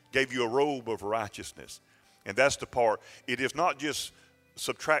 Gave you a robe of righteousness. And that's the part. It is not just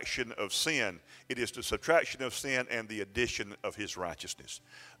subtraction of sin. It is the subtraction of sin and the addition of His righteousness.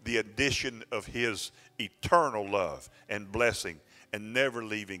 The addition of His eternal love and blessing and never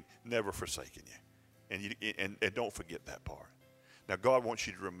leaving, never forsaking you. And don't forget that part. Now, God wants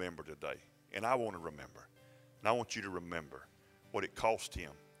you to remember today. And I want to remember. And I want you to remember what it cost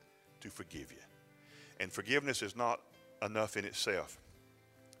Him to forgive you. And forgiveness is not enough in itself.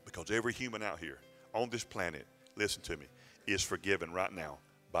 Because every human out here on this planet, listen to me, is forgiven right now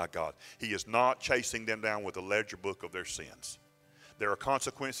by God. He is not chasing them down with a ledger book of their sins. There are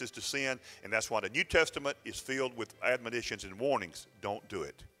consequences to sin, and that's why the New Testament is filled with admonitions and warnings. Don't do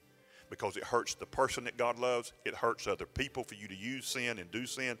it. Because it hurts the person that God loves. It hurts other people for you to use sin and do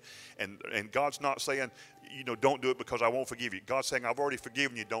sin. And God's not saying, don't do it because I won't forgive you. God's saying, I've already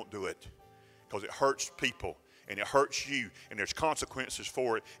forgiven you, don't do it. Because it hurts people. And it hurts you, and there's consequences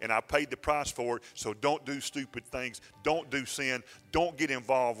for it, and I paid the price for it, so don't do stupid things. Don't do sin. Don't get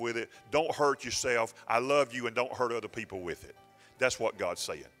involved with it. Don't hurt yourself. I love you, and don't hurt other people with it. That's what God's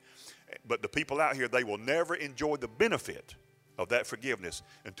saying. But the people out here, they will never enjoy the benefit of that forgiveness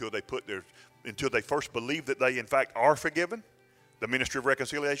until they first believe that they, in fact, are forgiven, the ministry of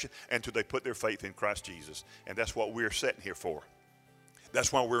reconciliation, until they put their faith in Christ Jesus. And that's what we're sitting here for.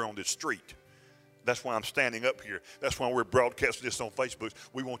 That's why we're on this street. That's why I'm standing up here. That's why we're broadcasting this on Facebook.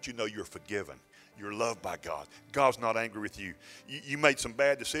 We want you to know you're forgiven. You're loved by God. God's not angry with you. You made some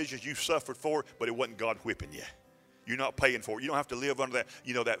bad decisions. You suffered for it, but it wasn't God whipping you. You're not paying for it. You don't have to live under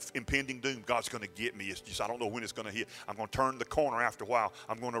that, that impending doom. God's going to get me. It's just, I don't know when it's going to hit. I'm going to turn the corner after a while.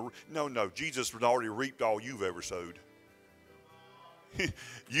 No. Jesus has already reaped all you've ever sowed.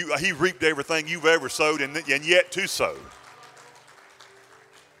 He reaped everything you've ever sowed and yet to sow.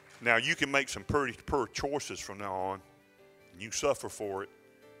 Now, you can make some pretty poor choices from now on, and you suffer for it,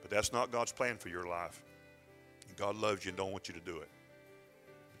 but that's not God's plan for your life. And God loves you and don't want you to do it.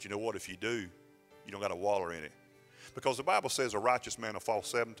 But you know what? If you do, you don't got to waller in it. Because the Bible says a righteous man will fall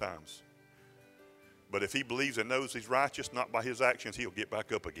 7 times. But if he believes and knows he's righteous, not by his actions, he'll get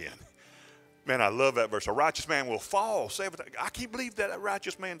back up again. Man, I love that verse. A righteous man will fall 7 times. I can't believe that a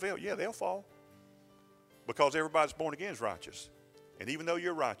righteous man fell. Yeah, they'll fall. Because everybody's born again is righteous. And even though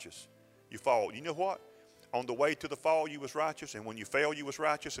you're righteous, you fall. You know what? On the way to the fall, you was righteous, and when you fell, you was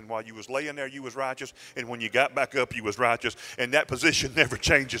righteous, and while you was laying there, you was righteous, and when you got back up, you was righteous, and that position never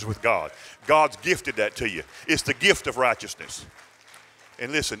changes with God. God's gifted that to you. It's the gift of righteousness.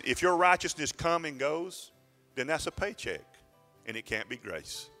 And listen, if your righteousness come and goes, then that's a paycheck, and it can't be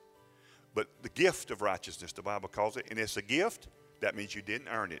grace. But the gift of righteousness, the Bible calls it, and it's a gift, that means you didn't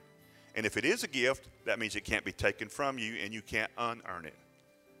earn it. And if it is a gift, that means it can't be taken from you, and you can't unearn it.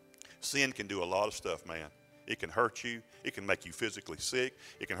 Sin can do a lot of stuff, man. It can hurt you. It can make you physically sick.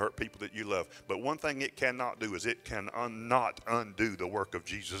 It can hurt people that you love. But one thing it cannot do is it can not undo the work of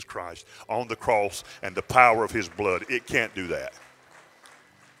Jesus Christ on the cross and the power of his blood. It can't do that.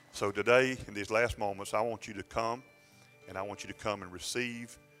 So today, in these last moments, I want you to come, and I want you to come and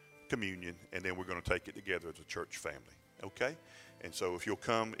receive communion, and then we're going to take it together as a church family, okay? And so if you'll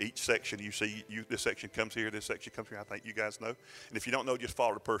come, each section you see, this section comes here, this section comes here. I think you guys know. And if you don't know, just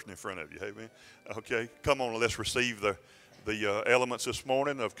follow the person in front of you, amen? Okay, come on, let's receive the elements this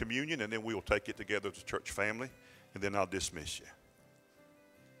morning of communion, and then we'll take it together as a church family, and then I'll dismiss you.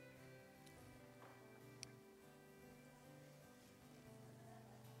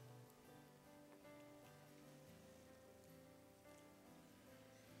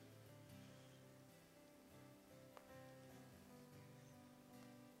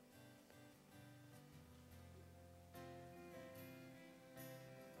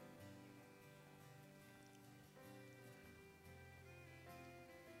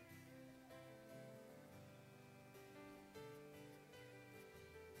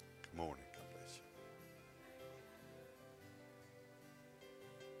 Good morning. God bless you.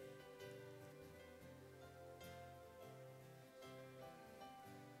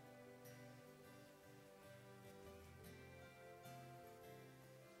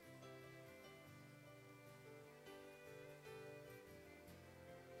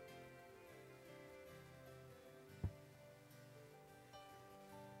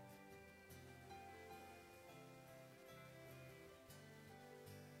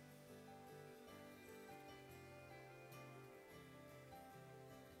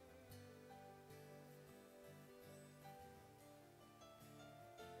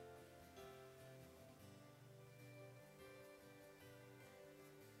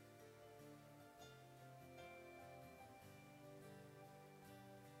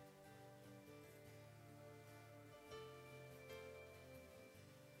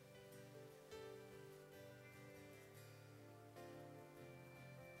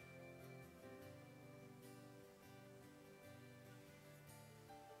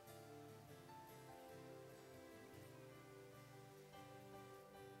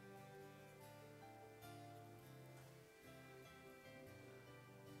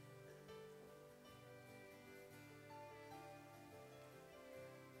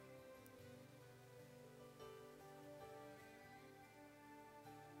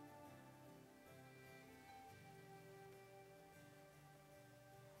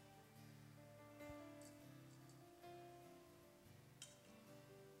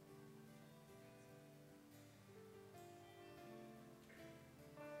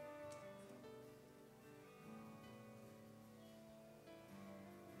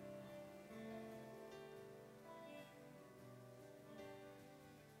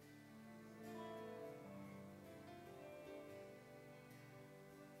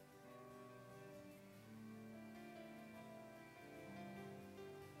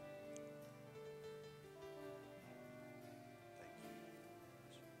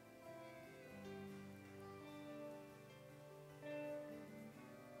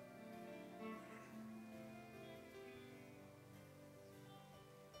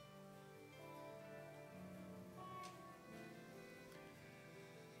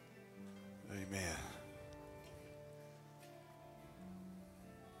 Amen.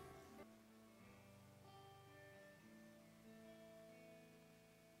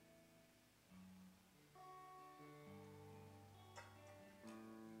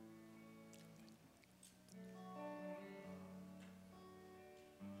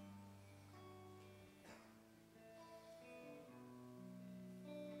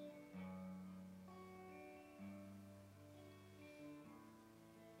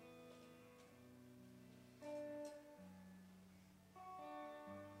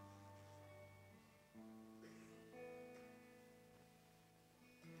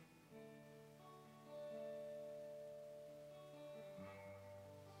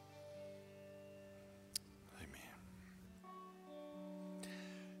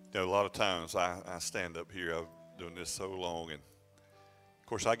 You know, a lot of times I stand up here, I've done this so long, and of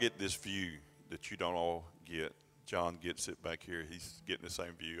course I get this view that you don't all get. John gets it back here. He's getting the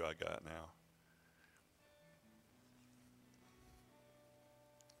same view I got now.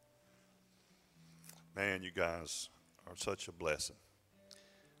 Man, you guys are such a blessing.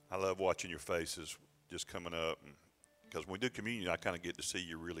 I love watching your faces just coming up. Because when we do communion, I kind of get to see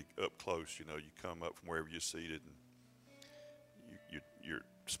you really up close. You know, you come up from wherever you're seated and you're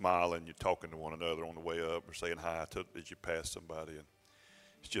smiling, you're talking to one another on the way up or saying hi as you pass somebody. And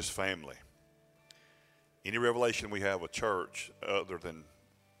it's just family. Any revelation we have of church other than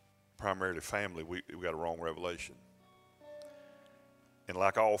primarily family, we got a wrong revelation. And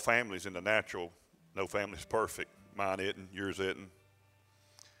like all families in the natural, no family's perfect. Mine isn't, yours isn't.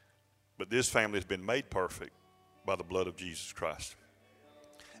 But this family has been made perfect by the blood of Jesus Christ.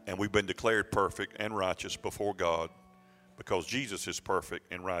 And we've been declared perfect and righteous before God because Jesus is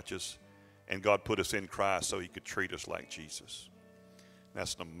perfect and righteous, and God put us in Christ so he could treat us like Jesus.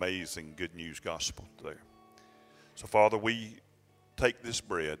 That's an amazing good news gospel there. So, Father, we take this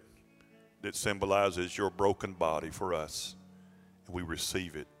bread that symbolizes your broken body for us, and we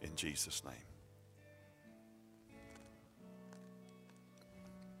receive it in Jesus' name.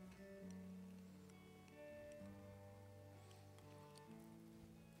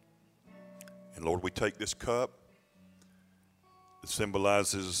 And Lord, we take this cup that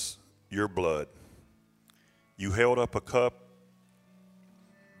symbolizes your blood. You held up a cup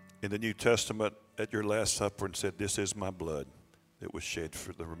in the New Testament at your Last Supper and said, "This is my blood that was shed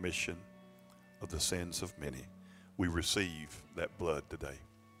for the remission of the sins of many." We receive that blood today.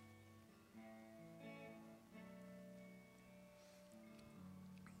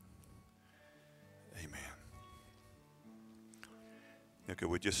 Amen. Okay,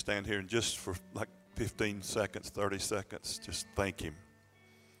 we just stand here and just for like 15 seconds, 30 seconds, just thank him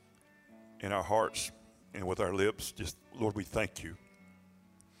in our hearts and with our lips. Just, Lord, we thank you.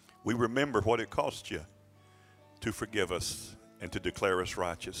 We remember what it cost you to forgive us and to declare us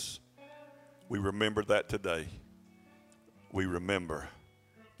righteous. We remember that today. We remember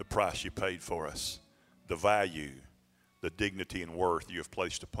the price you paid for us, the value, the dignity and worth you have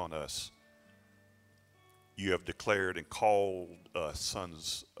placed upon us. You have declared and called us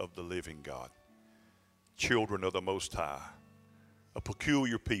sons of the living God, children of the Most High, a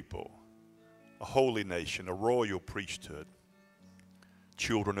peculiar people, a holy nation, a royal priesthood,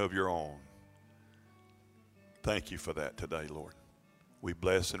 children of your own. Thank you for that today, Lord. We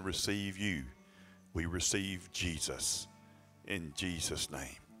bless and receive you. We receive Jesus in Jesus'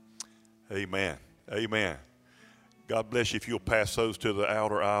 name. Amen. Amen. God bless you. If you'll pass those to the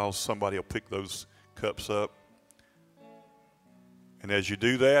outer aisles, somebody will pick those cups up. And as you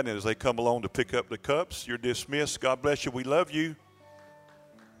do that, and as they come along to pick up the cups, you're dismissed. God bless you. We love you.